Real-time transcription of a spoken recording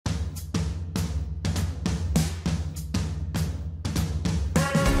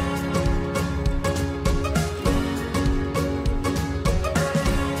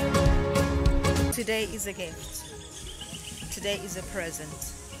Today is a gift. Today is a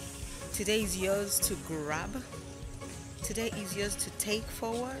present. Today is yours to grab. Today is yours to take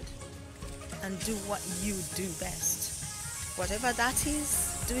forward and do what you do best. Whatever that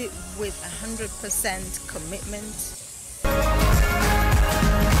is, do it with 100% commitment.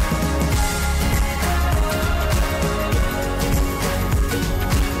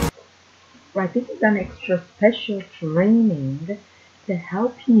 Right, this is an extra special training to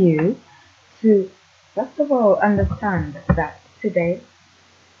help you to, first of all, understand that today,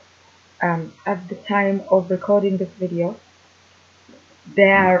 at the time of recording this video,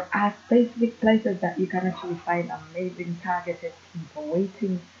 there are specific places that you can actually find amazing targeted people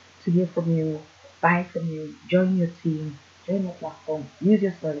waiting to hear from you, buy from you, join your team, join your platform, use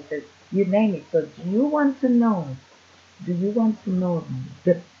your services, you name it. So do you want to know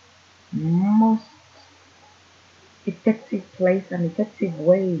the most effective place and effective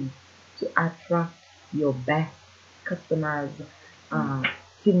way to attract your best customers, uh,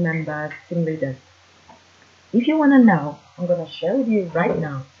 team members, team leaders? If you want to know, I'm going to share with you right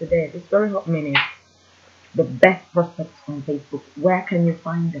now, today, this very hot minute, the best prospects on Facebook. Where can you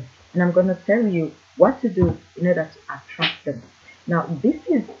find them? And I'm going to tell you what to do in order to attract them. Now, this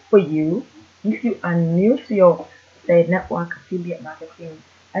is for you if you are new to your, say, network affiliate marketing,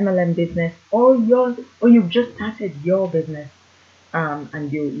 MLM business, or you've just started your business,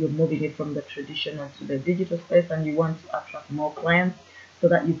 and you're moving it from the traditional to the digital space, and you want to attract more clients so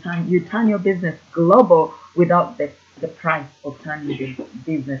that you turn your business global without the price of turning your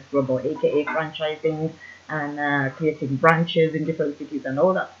business global, aka franchising and creating branches in different cities and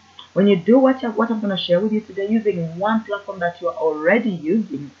all that. When you do what I'm going to share with you today, using one platform that you are already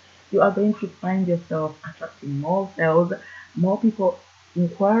using, you are going to find yourself attracting more sales, more people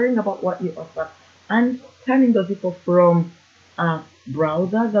inquiring about what you offer, and turning those people from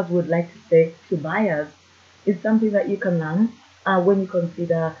browsers, as we would like to say, to buyers. Is something that you can learn when you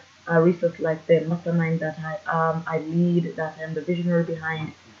consider a resource like the mastermind that I lead, that I am the visionary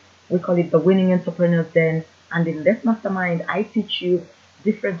behind. We call it the Winning Entrepreneurs Den. And in this mastermind, I teach you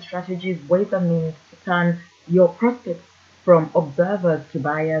different strategies, ways and means to turn your prospects from observers to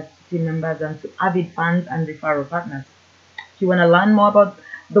buyers, to team members, and to avid fans and referral partners. If you want to learn more about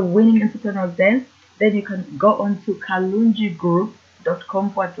the Winning Entrepreneurs Den, then you can go on to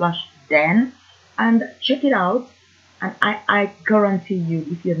kalunjigroup.com/den and check it out. And I guarantee you,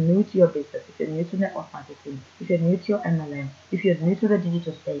 if you're new to your business, if you're new to network marketing, if you're new to your MLM, if you're new to the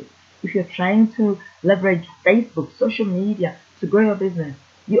digital space, if you're trying to leverage Facebook, social media to grow your business,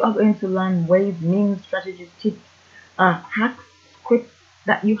 you are going to learn ways, means, strategies, tips, hacks, scripts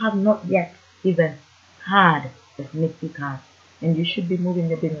that you have not yet even had a sneak peek at. And you should be moving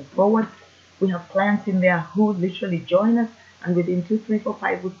your business forward. We have clients in there who literally join us, and within 2, 3, 4,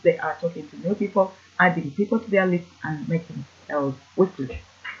 5 weeks, they are talking to new people, adding people to their list, and making sales weekly.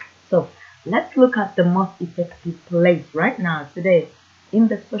 So let's look at the most effective place right now, today, in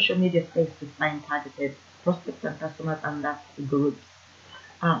the social media space to find targeted prospects and customers, and that's groups.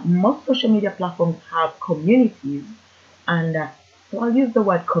 Most social media platforms have communities, and so I'll use the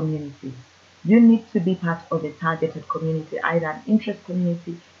word community. You need to be part of a targeted community, either an interest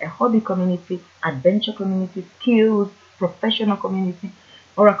community, a hobby community, adventure community, skills, professional community,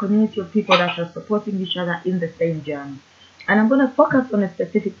 or a community of people that are supporting each other in the same journey. And I'm going to focus on a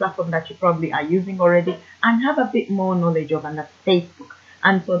specific platform that you probably are using already and have a bit more knowledge of, and that's Facebook.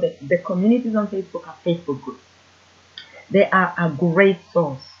 And so the communities on Facebook are Facebook groups. They are a great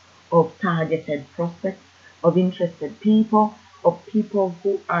source of targeted prospects, of interested people, of people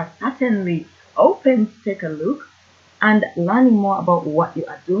who are certainly open to take a look and learning more about what you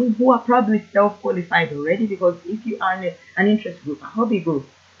are doing, who are probably self-qualified already, because if you are in an interest group, a hobby group,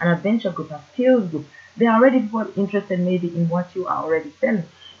 an adventure group, a skills group, they are already people interested maybe in what you are already selling.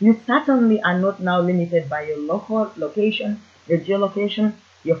 You certainly are not now limited by your local location, your geolocation,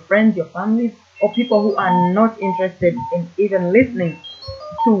 your friends, your families, or people who are not interested in even listening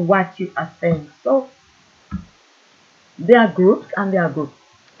to what you are saying. So there are groups and there are groups.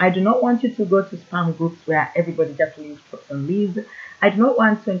 I do not want you to go to spam groups where everybody just leaves trucks and leaves. I do not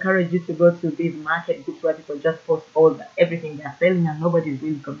want to encourage you to go to these market groups where people just post everything they're selling and nobody's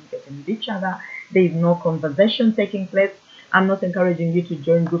really communicating with each other. There is no conversation taking place. I'm not encouraging you to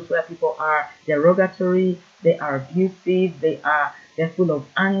join groups where people are derogatory, they are abusive, they're full of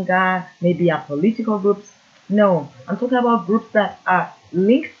anger, maybe are political groups. No, I'm talking about groups that are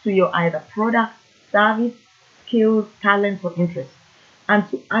linked to your either product, service, skills, talents, or interests. And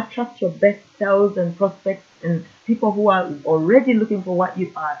to attract your best sales and prospects and people who are already looking for what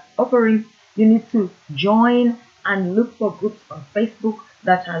you are offering, you need to join and look for groups on Facebook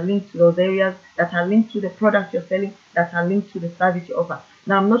that are linked to those areas, that are linked to the product you're selling, that are linked to the service you offer.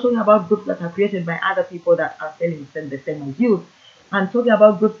 Now, I'm not talking about groups that are created by other people that are selling the same as you. I'm talking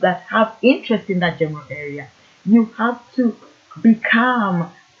about groups that have interest in that general area. You have to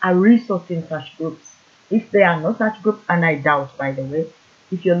become a resource in such groups. If there are no such groups, and I doubt, by the way,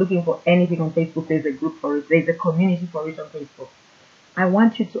 if you're looking for anything on Facebook, there's a group for it, there's a community for it on Facebook. I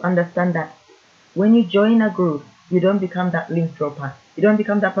want you to understand that when you join a group, you don't become that link dropper. You don't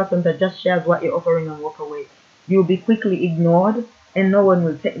become that person that just shares what you're offering and walk away. You'll be quickly ignored, and no one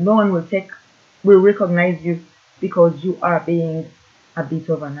will recognize you because you are being a bit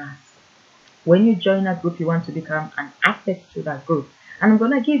of an ass. When you join a group, you want to become an asset to that group. And I'm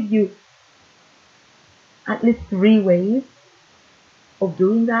gonna give you at least 3 ways of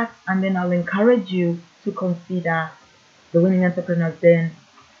doing that, and then I'll encourage you to consider the Winning Entrepreneurs Den,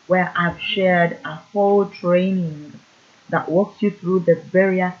 where I've shared a whole training that walks you through the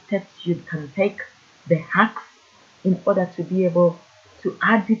various steps you can take, the hacks, in order to be able to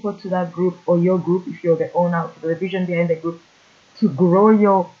add people to that group, or your group if you're the owner, the vision behind the group, to grow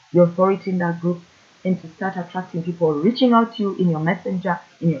your authority in that group, and to start attracting people reaching out to you in your messenger,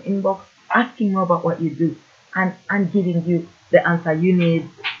 in your inbox, asking more about what you do, and giving you the answer you need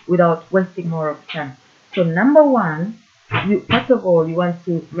without wasting more of time. So number one, first of all, you want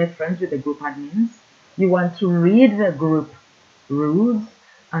to make friends with the group admins. You want to read the group rules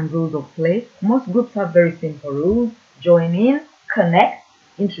and rules of play. Most groups have very simple rules. Join in, connect,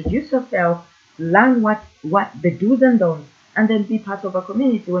 introduce yourself, learn what the do's and don'ts, and then be part of a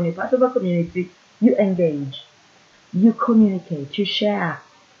community. When you're part of a community, you engage, you communicate, you share,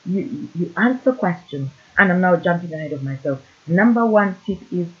 you answer questions. And I'm now jumping ahead of myself. Number one tip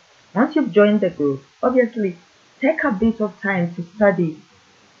is, once you've joined the group, obviously take a bit of time to study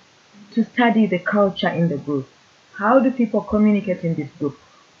the culture in the group. How do people communicate in this group?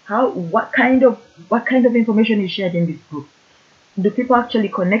 What kind of information is shared in this group? Do people actually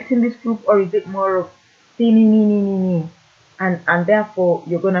connect in this group, or is it more of see me? And therefore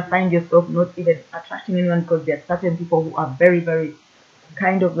you're gonna find yourself not even attracting anyone, because there are certain people who are very, very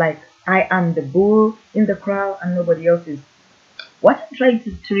kind of like, I am the bull in the crowd and nobody else is. What I'm trying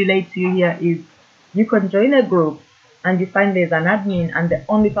to relate to you here is, you can join a group and you find there's an admin, and the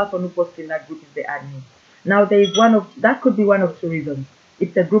only person who posts in that group is the admin. Now that could be one of 2 reasons.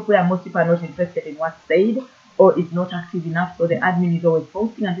 It's a group where most people are not interested in what's said, or it's not active enough, so the admin is always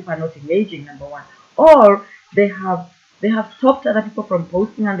posting and people are not engaging, number one. Or they have stopped other people from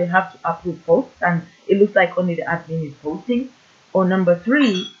posting and they have to approve posts, and it looks like only the admin is posting. Or number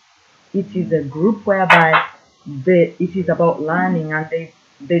 3, it is a group whereby it is about learning, and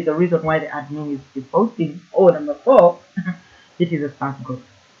there's a reason why the admin is posting. Or number 4, it is a staff group.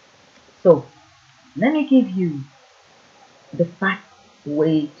 So let me give you the fast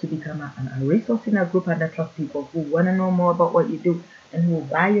way to become a resource in a group and attract people who want to know more about what you do, and who will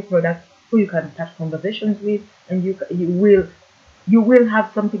buy your product, who you can start conversations with, and you will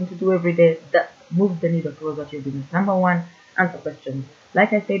have something to do every day that moves the needle closer to your business. Number 1, answer questions.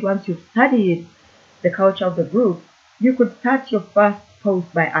 Like I said, once you've studied the culture of the group, you could start your first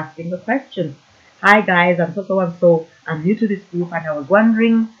post by asking a question. Hi guys, I'm so I'm new to this group, and I was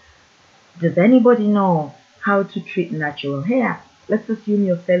wondering, does anybody know how to treat natural hair? Let's assume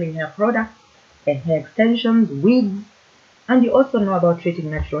you're selling hair products and hair extensions, wigs, and you also know about treating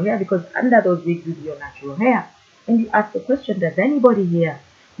natural hair, because under those wigs is your natural hair. And you ask the question, does anybody here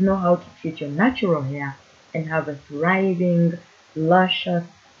know how to treat your natural hair and have a thriving, luscious,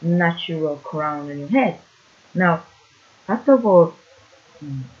 natural crown on your head? Now, first of all,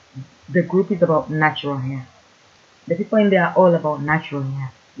 the group is about natural hair. The people in there are all about natural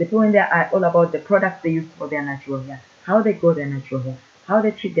hair. The people in there are all about the products they use for their natural hair, how they grow their natural hair, how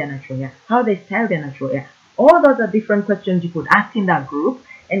they treat their natural hair, how they style their natural hair. All those are different questions you could ask in that group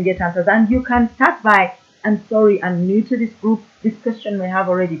and get answers. And you can start by, I'm sorry, I'm new to this group. This question may have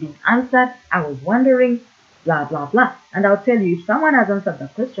already been answered. I was wondering, blah, blah, blah. And I'll tell you, if someone has answered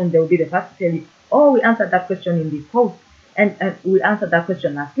that question, they will be the first to tell you, oh, we answered that question in this post. And we answered that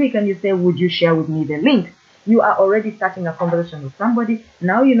question last week. And you say, would you share with me the link? You are already starting a conversation with somebody.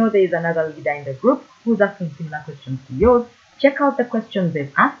 Now you know there is another leader in the group who's asking similar questions to yours. Check out the questions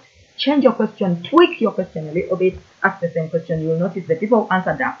they've asked. Change your question, tweak your question a little bit, ask the same question. You will notice the people who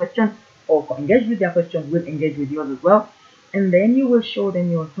answered their question or engage with their questions will engage with yours as well. And then you will show them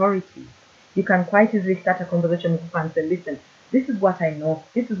your authority. You can quite easily start a conversation with people and say, listen, this is what I know,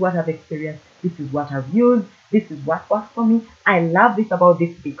 this is what I've experienced, this is what I've used, this is what works for me. I love this about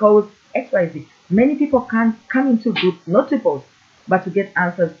this because XYZ. Many people can come into groups not to post, but to get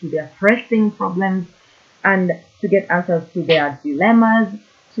answers to their pressing problems, and to get answers to their dilemmas,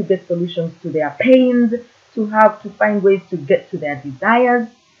 to get solutions to their pains, to find ways to get to their desires.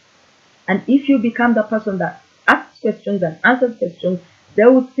 And if you become the person that asks questions and answers questions, they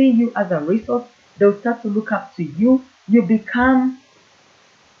will see you as a resource. They'll start to look up to you. You become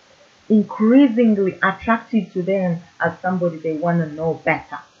increasingly attractive to them as somebody they want to know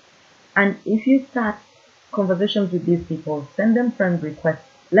better. And if you start conversations with these people, send them friend requests,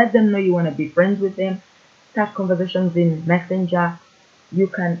 let them know you want to be friends with them, start conversations in Messenger. You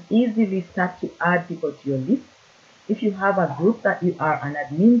can easily start to add people to your list. If you have a group that you are an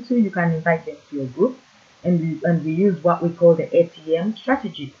admin to, you can invite them to your group, and we use what we call the ATM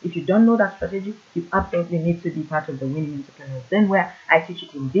strategy. If you don't know that strategy, you absolutely need to be part of the Winning Entrepreneurs Den, where I teach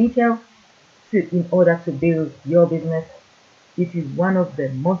it in detail in order to build your business. It is one of the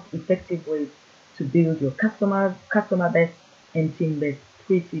most effective ways to build your customer base and team base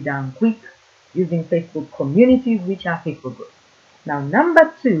pretty damn quick using Facebook communities, which are Facebook groups. Now,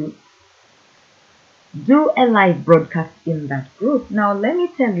 number 2, do a live broadcast in that group. Now, let me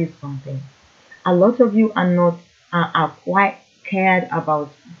tell you something. A lot of you are quite cared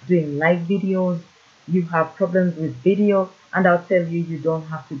about doing live videos. You have problems with video, and I'll tell you, you don't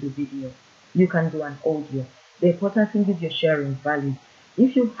have to do video. You can do an audio. The important thing is you're sharing value.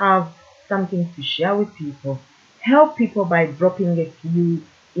 If you have something to share with people, help people by dropping a few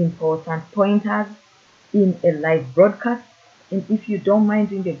important pointers in a live broadcast. And if you don't mind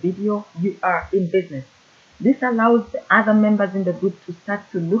doing a video, you are in business. This allows the other members in the group to start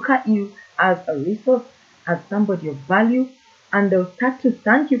to look at you as a resource, as somebody of value, and they'll start to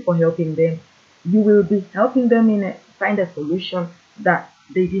thank you for helping them. You will be helping them find a solution that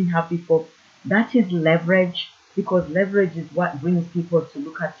they didn't have before. That is leverage, because leverage is what brings people to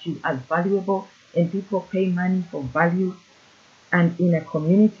look at you as valuable, and people pay money for value. And in a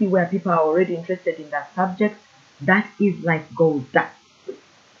community where people are already interested in that subject, that is like gold dust.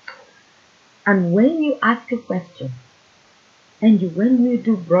 And when you ask a question and when you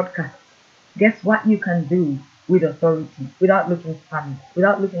do broadcasts, guess what you can do with authority without looking funny,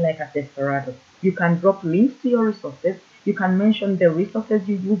 without looking like a desperado? You can drop links to your resources. You can mention the resources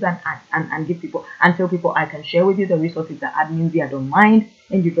you use and give people and tell people, I can share with you the resources that admins here don't mind,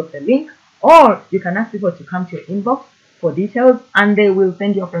 and you drop the link. Or you can ask people to come to your inbox for details, and they will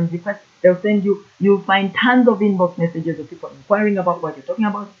send you a friend request. You'll find tons of inbox messages of people inquiring about what you're talking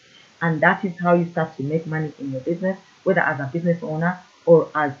about. And that is how you start to make money in your business, whether as a business owner or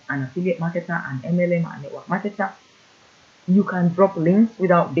as an affiliate marketer, an MLM, a network marketer. You can drop links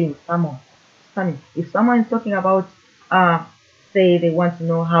without being spammy. If someone is talking about, say they want to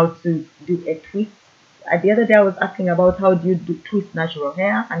know how to do a twist. The other day I was asking about how do you twist natural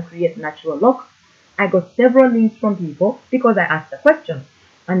hair and create natural locks. I got several links from people because I asked the question.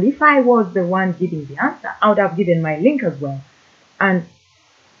 And if I was the one giving the answer, I would have given my link as well. And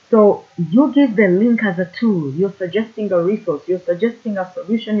so you give the link as a tool. You're suggesting a resource. You're suggesting a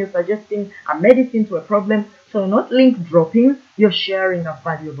solution. You're suggesting a medicine to a problem. So not link dropping. You're sharing a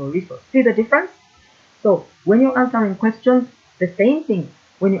valuable resource. See the difference? So when you're answering questions, the same thing.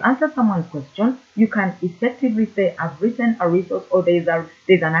 When you answer someone's question, you can effectively say, I've written a resource, or there's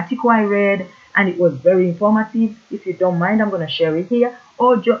an article I read and it was very informative. If you don't mind, I'm going to share it here.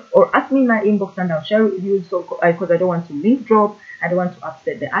 Or ask me in my inbox and I'll share it with you. So because I don't want to link drop. I don't want to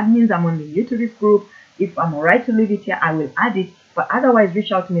upset the admins. I'm only new to this group. If I'm alright to leave it here, I will add it. But otherwise,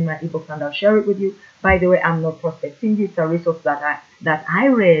 reach out to me in my inbox and I'll share it with you. By the way, I'm not prospecting you. It's a resource that I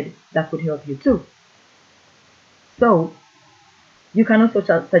read that could help you too. So you can also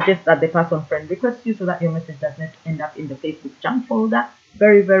suggest that the person friend requests you so that your message does not end up in the Facebook junk folder.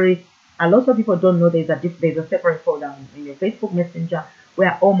 A lot of people don't know there's a separate folder in your Facebook Messenger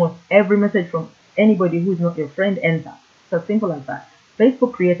where almost every message from anybody who's not your friend ends up. So simple as that.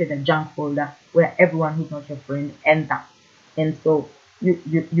 Facebook created a junk folder where everyone who's not your friend ends up. And so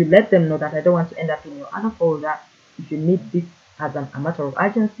you let them know that I don't want to end up in your other folder. If you need this as a matter of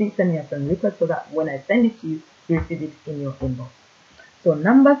urgency, send me a friend request so that when I send it to you, you receive it in your inbox. So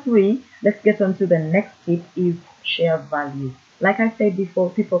number 3, let's get on to the next tip, is share value. Like I said before,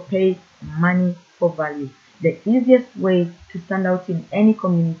 people pay money for value. The easiest way to stand out in any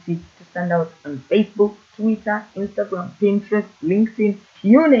community, to stand out on Facebook, Twitter, Instagram, Pinterest, LinkedIn,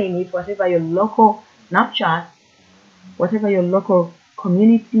 you name it, whatever your local Snapchat, whatever your local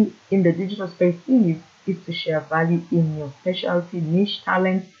community in the digital space is to share value in your specialty, niche,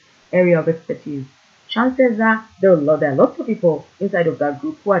 talent, area of expertise. Chances are there are lots of people inside of that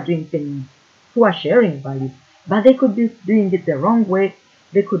group who are doing things, who are sharing value, but they could be doing it the wrong way.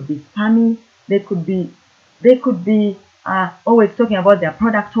 They could be spammy. They could be always talking about their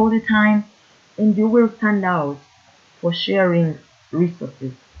product all the time. and you will stand out for sharing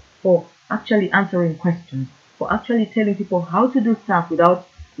resources, for actually answering questions, for actually telling people how to do stuff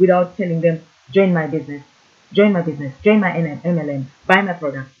without telling them join my business, join my MLM, buy my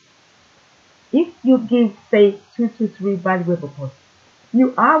product. If you give, say, 2 to 3 valuable posts,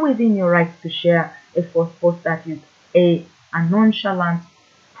 you are within your rights to share a fourth post that is a nonchalant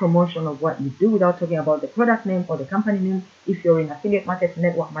promotion of what you do without talking about the product name or the company name. If you're in affiliate marketing,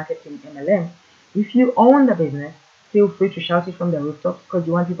 network marketing, MLM, if you own the business, feel free to shout it from the rooftops because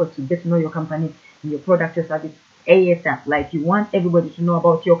you want people to get to know your company, your product, your service ASAP. Like you want everybody to know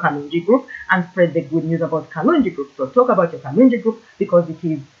about your Kalunji group and spread the good news about Kalunji group. So talk about your Kalunji group because it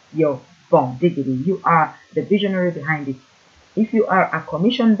is your bomb diggity. You are the visionary behind it. If you are a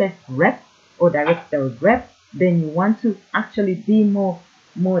commission-based rep or direct sales rep, then you want to actually be more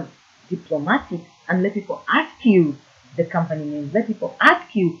diplomatic and let people ask you the company name, let people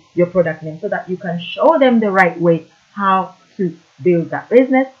ask you your product name so that you can show them the right way how to build that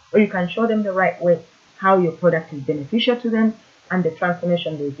business, or you can show them the right way how your product is beneficial to them and the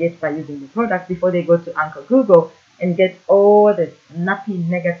transformation they get by using the product before they go to Anchor Google and get all the snappy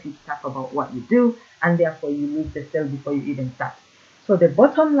negative stuff about what you do, and therefore you lose the sale before you even start. So the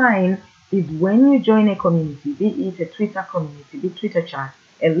bottom line is when you join a community, be it a Twitter community, be it Twitter chat,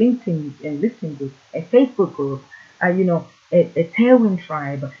 a LinkedIn group, a Facebook group, a Tailwind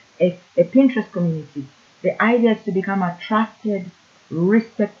tribe, a Pinterest community, the idea is to become a trusted,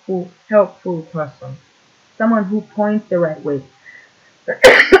 respectful, helpful person, someone who points the right way,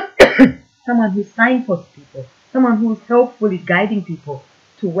 someone who signposts people, someone who's helpfully guiding people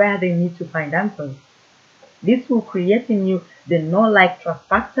to where they need to find answers. This will create in you the know, like, trust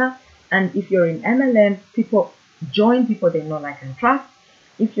factor. And if you're in MLM, people join people they know, like, and trust.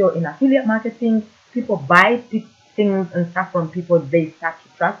 If you're in affiliate marketing, people buy things and stuff from people they start to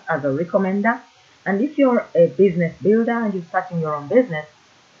trust as a recommender. And if you're a business builder and you're starting your own business,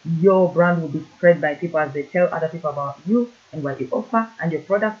 your brand will be spread by people as they tell other people about you and what you offer and your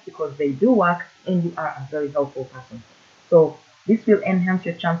products because they do work and you are a very helpful person. So this will enhance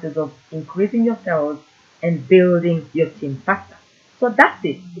your chances of increasing your sales and building your team faster. So that's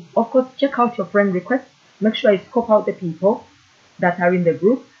it. Of course, check out your friend request. Make sure you scope out the people that are in the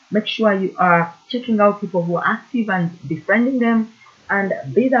group. Make sure you are checking out people who are active and befriending them, and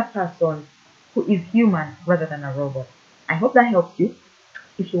be that person who is human rather than a robot. I hope that helps you.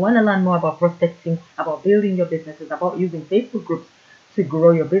 If you want to learn more about prospecting, about building your businesses, about using Facebook groups to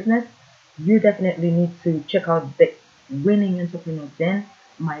grow your business, you definitely need to check out the Winning Entrepreneur Den,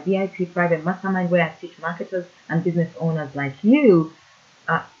 my VIP private mastermind where I teach marketers and business owners like you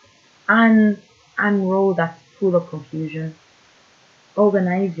uh, and unroll that full of confusion,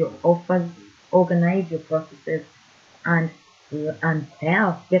 organize your offers, organize your processes, and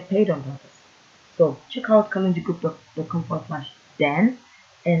sell, get paid on purpose. So check out kalunjigroup.com/Dan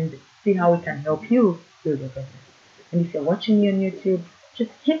and see how we can help you build your business. And if you're watching me on YouTube,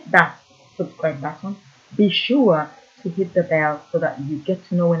 just hit that subscribe button. Be sure to hit the bell so that you get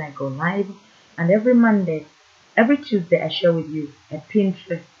to know when I go live. And every Tuesday, I share with you a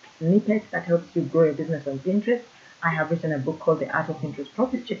Pinterest snippet that helps you grow your business on Pinterest. I have written a book called The Art of Pinterest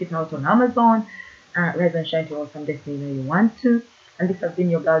Profits. Check it out on Amazon. Rise and shine to awesome destiny you know you want to. And this has been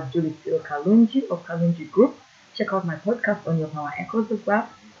your girl Julie Phil Kalunji of Kalunji Group. Check out my podcast on your Power Echoes as well.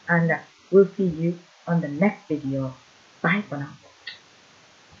 And we'll see you on the next video. Bye for now.